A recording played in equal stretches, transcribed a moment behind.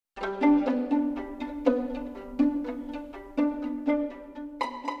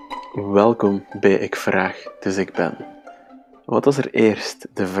Welkom bij Ik Vraag, dus ik ben. Wat was er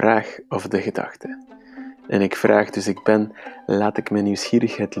eerst, de vraag of de gedachte? En ik vraag, dus ik ben, laat ik mijn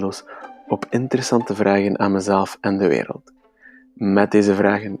nieuwsgierigheid los op interessante vragen aan mezelf en de wereld. Met deze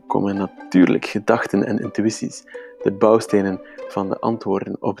vragen komen natuurlijk gedachten en intuïties, de bouwstenen van de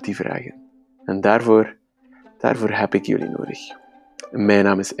antwoorden op die vragen. En daarvoor heb ik jullie nodig. Mijn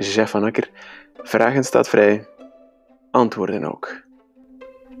naam is Jeff van Akker. Vragen staat vrij, antwoorden ook.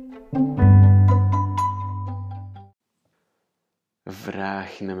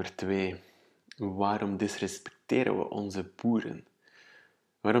 Vraag nummer 2. Waarom disrespecteren we onze boeren?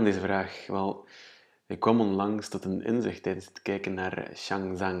 Waarom deze vraag? Wel, ik kwam onlangs tot een inzicht tijdens het kijken naar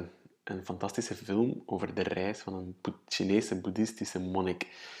Xiangzang, een fantastische film over de reis van een Chinese boeddhistische monnik.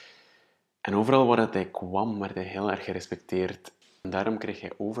 En overal waar hij kwam, werd hij heel erg gerespecteerd. En daarom kreeg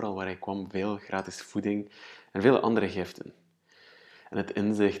hij overal waar hij kwam veel gratis voeding en vele andere giften. En het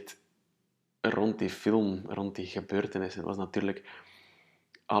inzicht rond die film, rond die gebeurtenissen, was natuurlijk: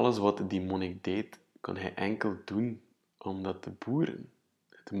 alles wat die monnik deed, kon hij enkel doen omdat de boeren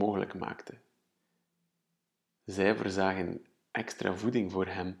het mogelijk maakten. Zij voorzagen extra voeding voor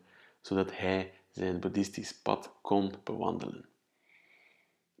hem, zodat hij zijn boeddhistisch pad kon bewandelen.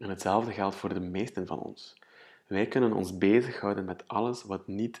 En hetzelfde geldt voor de meesten van ons. Wij kunnen ons bezighouden met alles wat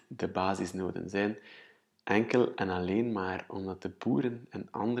niet de basisnoden zijn, enkel en alleen maar omdat de boeren en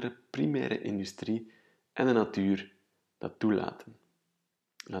andere primaire industrie en de natuur dat toelaten.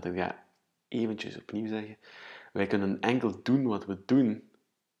 Laat ik dat eventjes opnieuw zeggen. Wij kunnen enkel doen wat we doen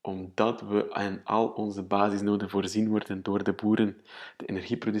omdat we aan al onze basisnoden voorzien worden door de boeren, de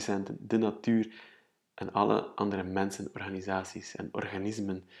energieproducenten, de natuur en alle andere mensen, organisaties en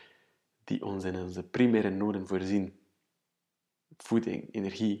organismen die ons in onze primaire noden voorzien. Voeding,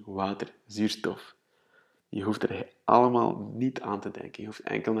 energie, water, zuurstof. Je hoeft er allemaal niet aan te denken. Je hoeft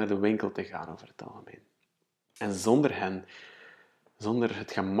enkel naar de winkel te gaan over het algemeen. En zonder hen, zonder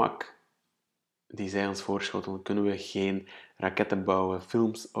het gemak die zij ons voorschotelen, kunnen we geen raketten bouwen,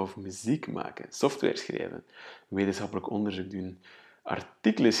 films of muziek maken, software schrijven, wetenschappelijk onderzoek doen,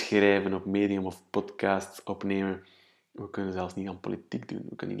 artikelen schrijven op Medium of podcasts opnemen. We kunnen zelfs niet aan politiek doen.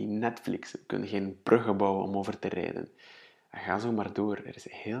 We kunnen niet Netflixen. We kunnen geen bruggen bouwen om over te rijden. En ga zo maar door. Er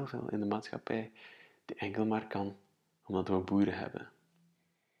is heel veel in de maatschappij die enkel maar kan omdat we boeren hebben.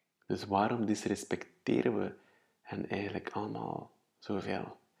 Dus waarom disrespecteren we hen eigenlijk allemaal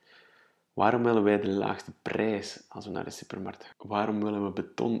zoveel? Waarom willen wij de laagste prijs als we naar de supermarkt gaan? Waarom willen we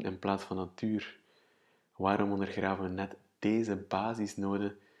beton in plaats van natuur? Waarom ondergraven we net deze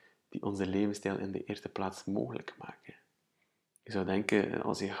basisnoden die onze levensstijl in de eerste plaats mogelijk maken? Je zou denken,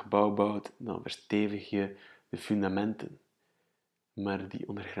 als je een gebouw bouwt, dan verstevig je de fundamenten. Maar die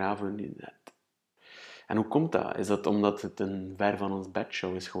ondergraven we nu net. En hoe komt dat? Is dat omdat het een ver van ons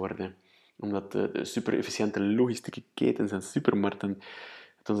bedshow is geworden? Omdat de super-efficiënte logistieke ketens en supermarkten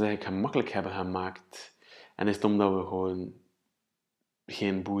het ons eigenlijk gemakkelijk hebben gemaakt? En is het omdat we gewoon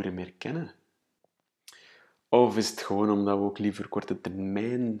geen boeren meer kennen? Of is het gewoon omdat we ook liever korte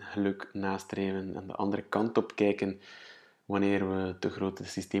termijn geluk nastreven en de andere kant op kijken wanneer we te grote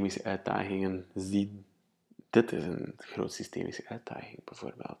systemische uitdagingen zien? Dit is een grote systemische uitdaging,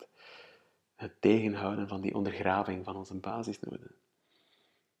 bijvoorbeeld. Het tegenhouden van die ondergraving van onze basisnoden.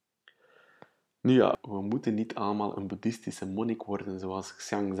 Nu ja, we moeten niet allemaal een boeddhistische monnik worden zoals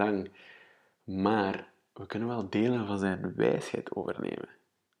Xiangzang, maar we kunnen wel delen van zijn wijsheid overnemen.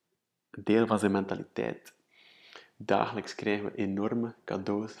 Een deel van zijn mentaliteit. Dagelijks krijgen we enorme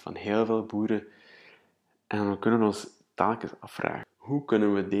cadeaus van heel veel boeren en we kunnen ons telkens afvragen: hoe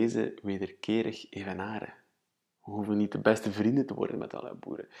kunnen we deze wederkerig evenaren? We hoeven niet de beste vrienden te worden met alle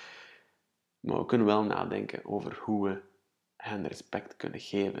boeren, maar we kunnen wel nadenken over hoe we hen respect kunnen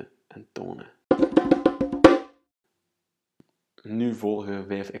geven en tonen. Nu volgen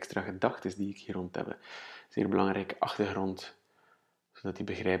 5 extra gedachten die ik hier rond heb. Zeer belangrijke achtergrond, zodat je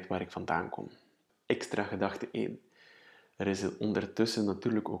begrijpt waar ik vandaan kom. Extra gedachte 1. Er is ondertussen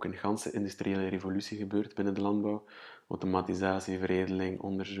natuurlijk ook een ganse industriële revolutie gebeurd binnen de landbouw. Automatisatie, veredeling,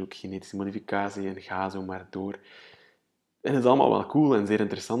 onderzoek, genetische modificatie en ga zo maar door. En het is allemaal wel cool en zeer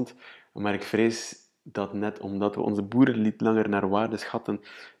interessant, maar ik vrees dat net omdat we onze boeren niet langer naar waarde schatten,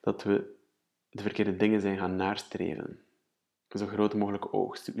 dat we de verkeerde dingen zijn gaan nastreven. Zo groot mogelijk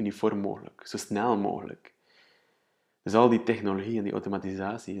oogst, zo uniform mogelijk, zo snel mogelijk. Dus al die technologie en die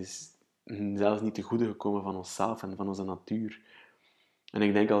automatisatie is zelfs niet te goede gekomen van onszelf en van onze natuur. En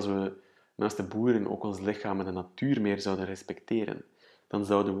ik denk als we naast de boeren ook ons lichaam en de natuur meer zouden respecteren, dan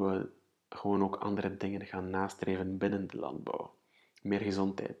zouden we gewoon ook andere dingen gaan nastreven binnen de landbouw. Meer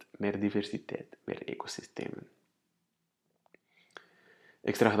gezondheid, meer diversiteit, meer ecosystemen.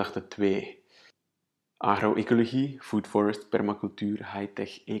 Extra gedachte 2. Agro-ecologie, food forest, permacultuur,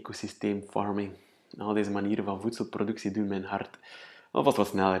 high-tech, ecosysteem farming. Al deze manieren van voedselproductie doen mijn hart alvast wat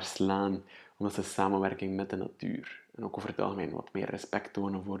sneller slaan, omdat ze samenwerking met de natuur en ook over het algemeen wat meer respect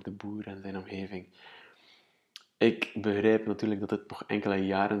tonen voor de boer en zijn omgeving. Ik begrijp natuurlijk dat het nog enkele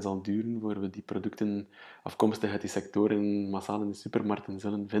jaren zal duren voor we die producten afkomstig uit die sectoren massaal in de supermarkten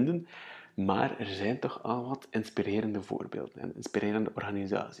zullen vinden, maar er zijn toch al wat inspirerende voorbeelden en inspirerende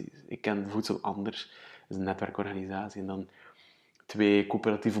organisaties. Ik ken Voedsel Anders, dat is een netwerkorganisatie, en dan 2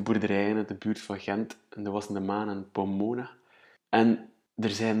 coöperatieve boerderijen uit de buurt van Gent, de Wassende Maan en Pomona. En er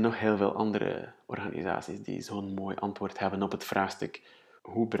zijn nog heel veel andere organisaties die zo'n mooi antwoord hebben op het vraagstuk: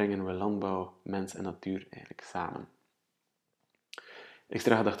 hoe brengen we landbouw, mens en natuur eigenlijk samen?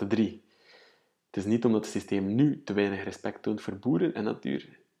 Extra gedachte 3. Het is niet omdat het systeem nu te weinig respect toont voor boeren en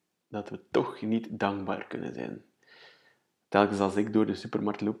natuur, dat we toch niet dankbaar kunnen zijn. Telkens als ik door de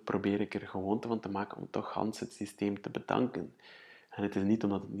supermarkt loop, probeer ik er gewoonte van te maken om toch Hans het systeem te bedanken. En het is niet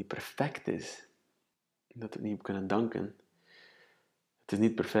omdat het niet perfect is, dat we het niet op kunnen danken. Het is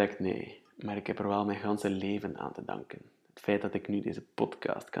niet perfect, nee, maar ik heb er wel mijn ganse leven aan te danken. Het feit dat ik nu deze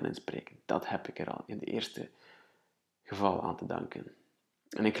podcast kan inspreken, dat heb ik er al in de eerste geval aan te danken.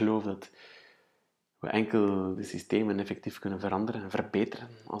 En ik geloof dat we enkel de systemen effectief kunnen veranderen en verbeteren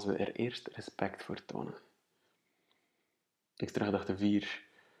als we er eerst respect voor tonen. Extra gedachte 4.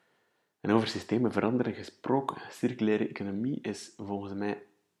 En over systemen veranderen gesproken, circulaire economie is volgens mij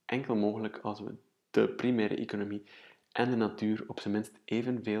enkel mogelijk als we de primaire economie en de natuur op zijn minst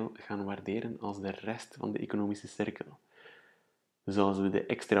evenveel gaan waarderen als de rest van de economische cirkel. Dus als we de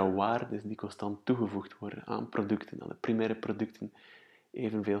extra waarden die constant toegevoegd worden aan producten, aan de primaire producten,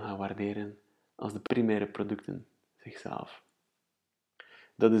 evenveel gaan waarderen als de primaire producten zichzelf.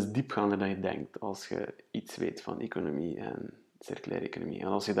 Dat is diepgaander dan je denkt als je iets weet van economie en circulaire economie en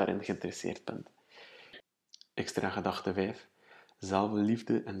als je daarin geïnteresseerd bent. Extra gedachte 5.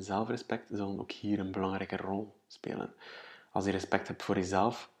 Zelfliefde en zelfrespect zullen ook hier een belangrijke rol spelen. Als je respect hebt voor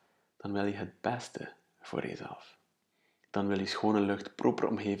jezelf, dan wil je het beste voor jezelf. Dan wil je schone lucht, propere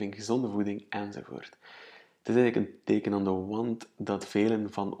omgeving, gezonde voeding enzovoort. Het is eigenlijk een teken aan de wand dat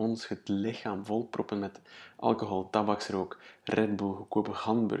velen van ons het lichaam volproppen met alcohol, tabaksrook, Red Bull, goedkope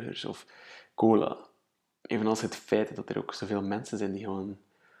hamburgers of cola. Evenals het feit dat er ook zoveel mensen zijn die gewoon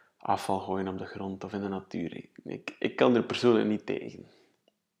afval gooien op de grond of in de natuur. Ik kan er persoonlijk niet tegen.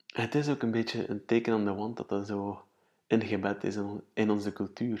 Het is ook een beetje een teken aan de wand dat dat zo ingebed is in onze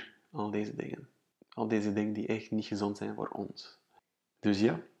cultuur. Al deze dingen. Al deze dingen die echt niet gezond zijn voor ons. Dus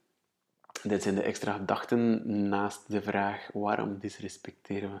ja, dit zijn de extra gedachten naast de vraag: waarom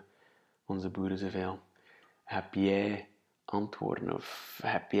disrespecteren we onze boeren zoveel? Heb jij antwoorden of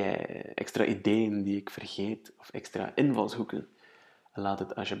heb jij extra ideeën die ik vergeet of extra invalshoeken? Laat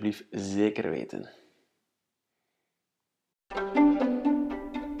het alsjeblieft zeker weten.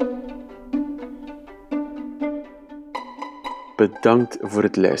 Bedankt voor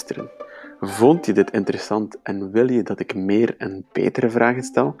het luisteren. Vond je dit interessant en wil je dat ik meer en betere vragen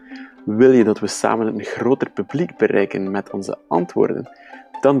stel? Wil je dat we samen een groter publiek bereiken met onze antwoorden?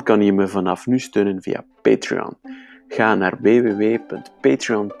 Dan kan je me vanaf nu steunen via Patreon. Ga naar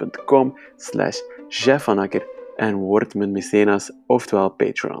www.patreon.com/JeffVanAkker en word mijn mecenas, oftewel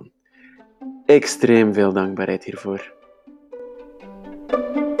Patreon. Extreem veel dankbaarheid hiervoor.